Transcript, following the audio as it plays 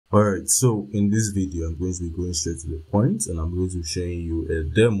Alright, so in this video, I'm going to be going straight to the point, and I'm going to be showing you a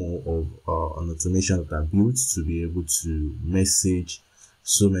demo of an automation that I built to be able to message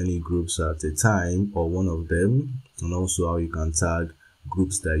so many groups at a time, or one of them, and also how you can tag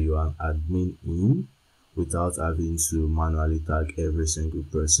groups that you are an admin in without having to manually tag every single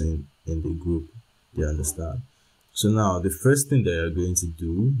person in the group. Do you understand? So now the first thing that you're going to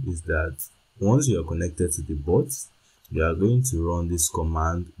do is that once you're connected to the bot, you are going to run this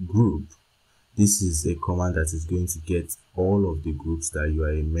command group. This is a command that is going to get all of the groups that you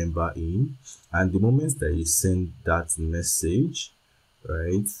are a member in, and the moment that you send that message,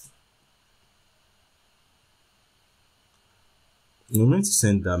 right, the moment you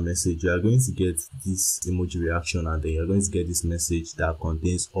send that message, you are going to get this emoji reaction, and then you're going to get this message that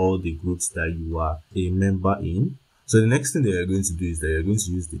contains all the groups that you are a member in. So the next thing that you're going to do is that you're going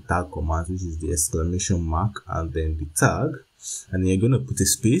to use the tag command, which is the exclamation mark and then the tag, and then you're going to put a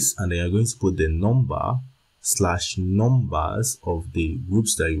space, and then you're going to put the number / numbers of the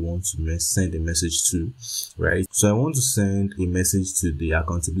groups that you want to send a message to, right? So I want to send a message to the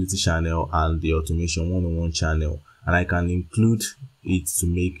accountability channel and the automation 101 channel, and I can include it to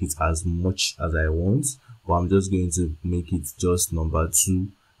make it as much as I want, but I'm just going to make it just number 2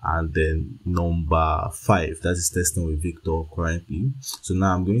 and then number 5. That is testing with Victor currently. So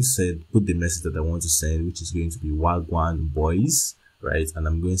now I'm going to put the message that I want to send, which is going to be Wagwan boys, right? And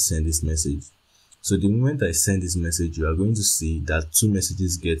I'm going to send this message. So the moment I send this message, you are going to see that 2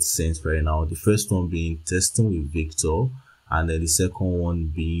 messages get sent right now. The first one being testing with Victor, and then the second one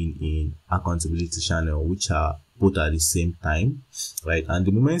being in accountability channel, which are both at the same time, right? And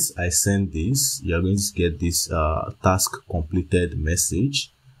the moment I send this, you are going to get this task completed message.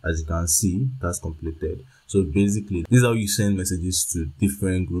 As you can see, task completed. So basically, this is how you send messages to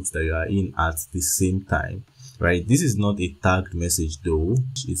different groups that you are in at the same time, right? This is not a tagged message though,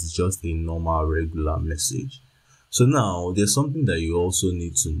 it's just a normal regular message. So now there's something that you also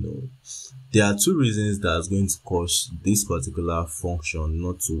need to know. There are 2 reasons that's going to cause this particular function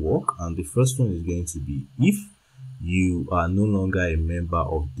not to work, and the first one is going to be if you are no longer a member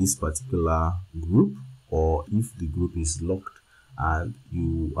of this particular group, or if the group is locked and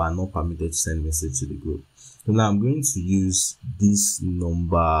you are not permitted to send message to the group. So now I'm going to use this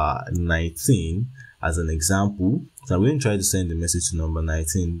number 19 as an example. So I'm going to try to send the message to number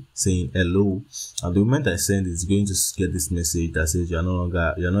 19 saying hello, and the moment I send it, it's going to get this message that says you're not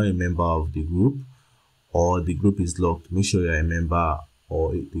a member of the group, or the group is locked. Make sure you're a member,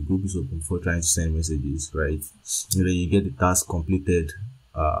 or the group is open for trying to send messages, right? And then you get the task completed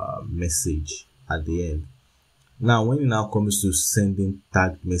message at the end. Now, when it now comes to sending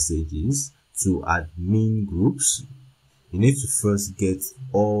tagged messages to admin groups, you need to first get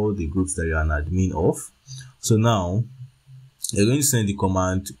all the groups that you're an admin of. So now, you're going to send the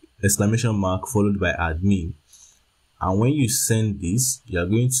command exclamation mark followed by admin. And when you send this, you're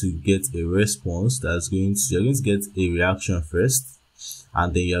going to get a response you're going to get a reaction first,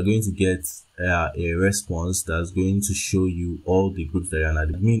 and then you're going to get a response that's going to show you all the groups that you're an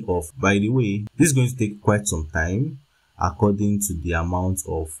admin of. By the way, this is going to take quite some time according to the amount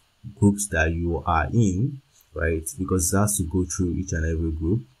of groups that you are in, right? Because it has to go through each and every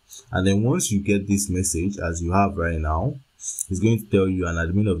group. And then once you get this message, as you have right now, it's going to tell you an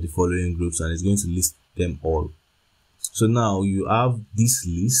admin of the following groups, and it's going to list them all. So now you have this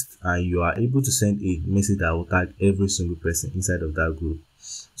list, and you are able to send a message that will tag every single person inside of that group.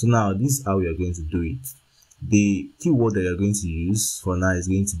 So now this is how we are going to do it. The keyword that you're going to use for now is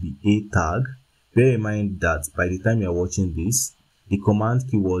going to be a tag. Bear in mind that by the time you're watching this, the command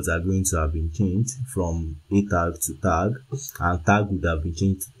keywords are going to have been changed from a tag to tag, and tag would have been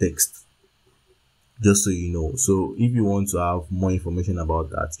changed to text, just so you know. So if you want to have more information about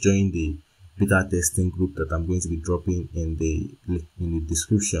that, join the beta testing group that I'm going to be dropping in the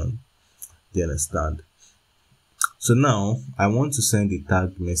description. Do you understand? So now I want to send a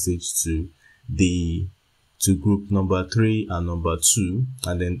tagged message to group number 3 and number 2,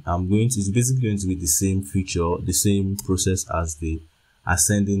 and then it's basically going to be the same feature, the same process as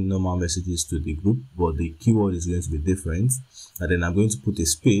sending normal messages to the group, but the keyword is going to be different. And then I'm going to put a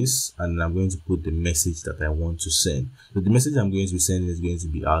space, and then I'm going to put the message that I want to send. So the message I'm going to be sending is going to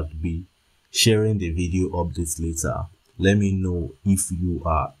be I'll be sharing the video updates later. Let me know if you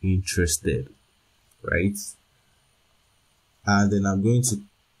are interested, right? And then I'm going to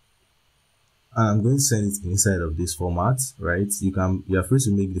send it inside of this format, right? You are free to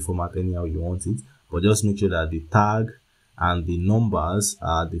make the format anyhow you want it, but just make sure that the tag and the numbers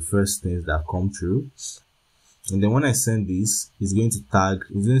are the first things that come through. And then when I send this, it's going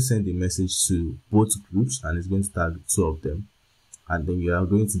to send the message to both groups, and it's going to tag 2 of them. and then you are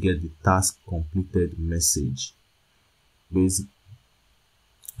going to get the task completed message. Basic.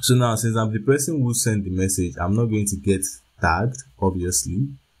 So now, since I'm the person who sent the message, I'm not going to get tagged, obviously,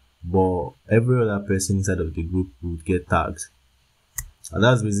 but every other person inside of the group would get tagged. And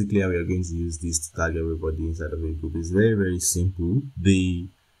that's basically how we are going to use this to tag everybody inside of a group. It's very, very simple. The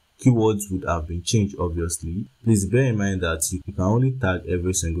keywords would have been changed, obviously. Please bear in mind that you can only tag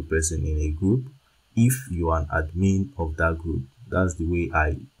every single person in a group if you are an admin of that group. That's the way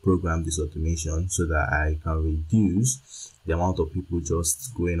I program this automation, so that I can reduce the amount of people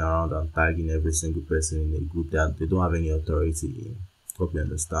just going around and tagging every single person in a group that they don't have any authority in. Hope you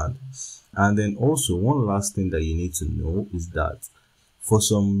understand. And then also, one last thing that you need to know is that for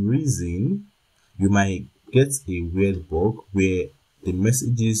some reason you might get a weird bug where the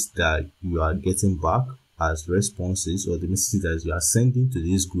messages that you are getting back as responses, or the messages that you are sending to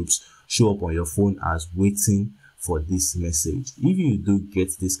these groups, show up on your phone as waiting for this message. If you do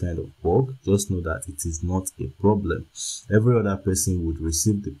get this kind of bug, just know that it is not a problem. Every other person would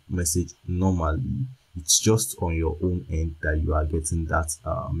receive the message normally. It's just on your own end that you are getting that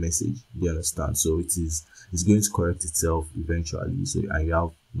message. Do you understand? So it's going to correct itself eventually, so and you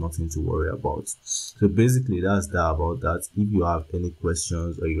have nothing to worry about. So basically, that's that about that. If you have any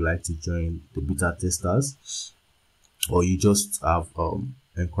questions, or you like to join the beta testers, or you just have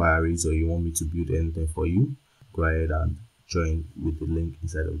inquiries, or you want me to build anything for you, go ahead and join with the link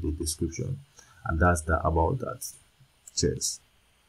inside of the description. And that's that about that. Cheers.